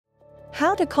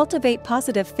How to cultivate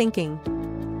positive thinking.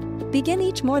 Begin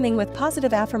each morning with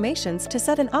positive affirmations to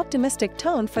set an optimistic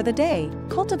tone for the day.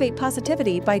 Cultivate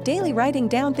positivity by daily writing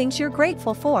down things you're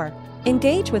grateful for.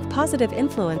 Engage with positive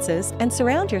influences and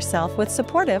surround yourself with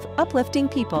supportive, uplifting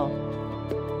people.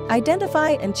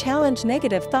 Identify and challenge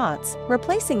negative thoughts,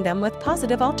 replacing them with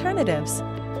positive alternatives.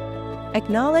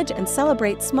 Acknowledge and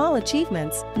celebrate small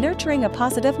achievements, nurturing a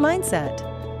positive mindset.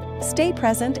 Stay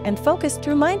present and focused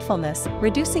through mindfulness,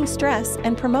 reducing stress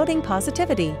and promoting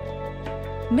positivity.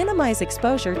 Minimize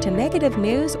exposure to negative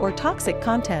news or toxic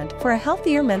content for a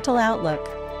healthier mental outlook.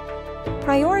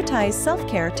 Prioritize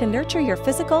self-care to nurture your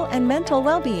physical and mental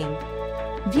well-being.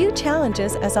 View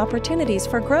challenges as opportunities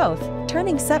for growth,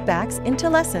 turning setbacks into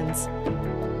lessons.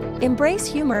 Embrace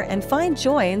humor and find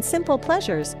joy in simple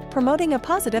pleasures, promoting a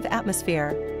positive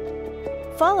atmosphere.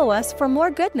 Follow us for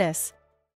more goodness.